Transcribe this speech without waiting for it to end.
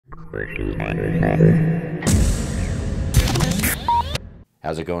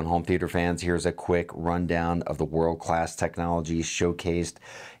How's it going, home theater fans? Here's a quick rundown of the world-class technologies showcased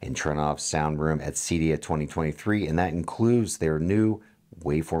in Trinnov's sound room at CEDIA 2023, and that includes their new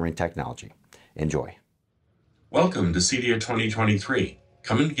waveforming technology. Enjoy. Welcome to CEDIA 2023.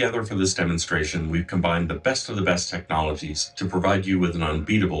 Coming together for this demonstration, we've combined the best of the best technologies to provide you with an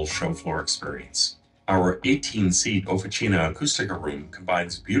unbeatable show floor experience. Our 18-seat Officina Acustica room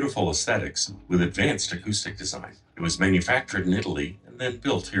combines beautiful aesthetics with advanced acoustic design. It was manufactured in Italy and then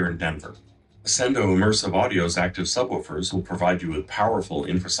built here in Denver. Ascendo Immersive Audio's active subwoofers will provide you with powerful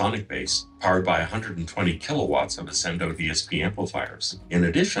infrasonic bass powered by 120 kilowatts of Ascendo DSP amplifiers. In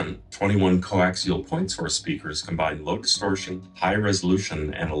addition, 21 coaxial point source speakers combine low distortion, high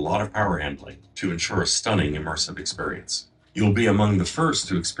resolution, and a lot of power handling to ensure a stunning immersive experience. You'll be among the first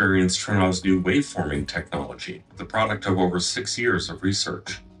to experience Trinov's new waveforming technology, the product of over 6 years of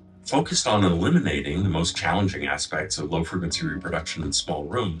research. Focused on eliminating the most challenging aspects of low-frequency reproduction in small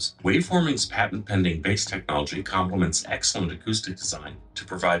rooms, Waveforming's patent-pending bass technology complements excellent acoustic design to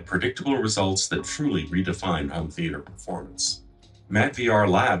provide predictable results that truly redefine home theater performance. MatVR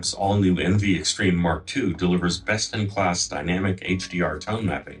Labs' all-new NV Extreme Mark II delivers best-in-class dynamic HDR tone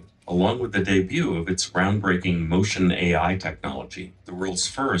mapping, along with the debut of its groundbreaking Motion AI technology, the world's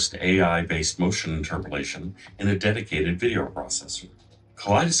first AI-based motion interpolation in a dedicated video processor.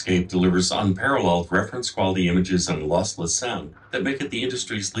 Kaleidoscape delivers unparalleled reference quality images and lossless sound that make it the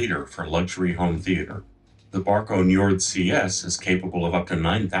industry's leader for luxury home theater. The Barco Njord CS is capable of up to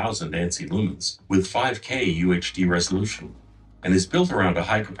 9,000 ANSI lumens with 5K UHD resolution and is built around a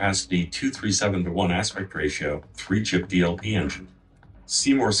high-capacity 2:3:7:1 aspect ratio 3-chip DLP engine.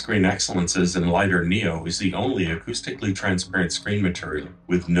 Seymour Screen Excellence's Enlighter Neo is the only acoustically transparent screen material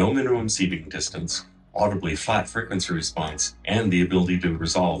with no minimum seating distance, audibly flat frequency response, and the ability to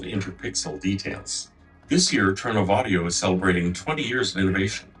resolve interpixel details. This year, Trinnov Audio is celebrating 20 years of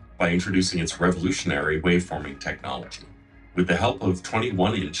innovation by introducing its revolutionary waveforming technology. With the help of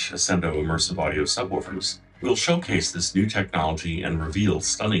 21-inch Ascendo Immersive Audio subwoofers, we'll showcase this new technology and reveal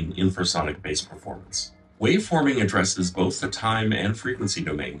stunning infrasonic bass performance. Waveforming addresses both the time and frequency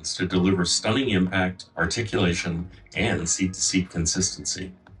domains to deliver stunning impact, articulation, and seat-to-seat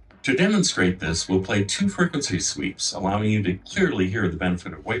consistency. To demonstrate this, we'll play 2 frequency sweeps, allowing you to clearly hear the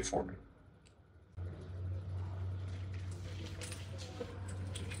benefit of waveforming.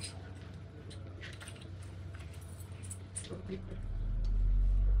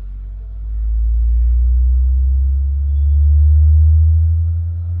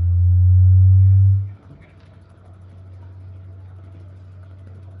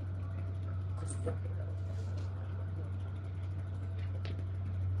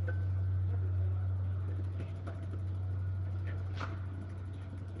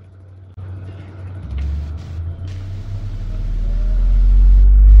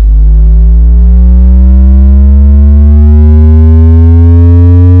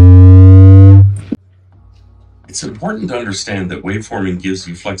 It's important to understand that waveforming gives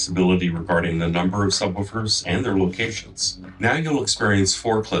you flexibility regarding the number of subwoofers and their locations. Now you'll experience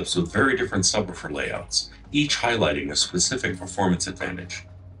 4 clips with very different subwoofer layouts, each highlighting a specific performance advantage.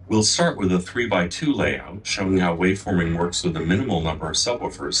 We'll start with a 3x2 layout, showing how waveforming works with a minimal number of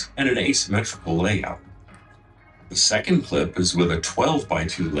subwoofers and an asymmetrical layout. The second clip is with a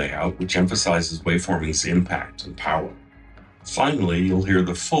 12x2 layout, which emphasizes waveforming's impact and power. Finally, you'll hear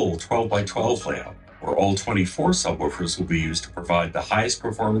the full 12x12 layout, where all 24 subwoofers will be used to provide the highest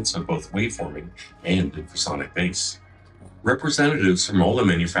performance of both waveforming and infrasonic bass. Representatives from all the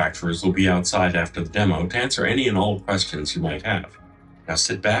manufacturers will be outside after the demo to answer any and all questions you might have. Now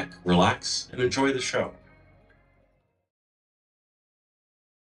sit back, relax, and enjoy the show.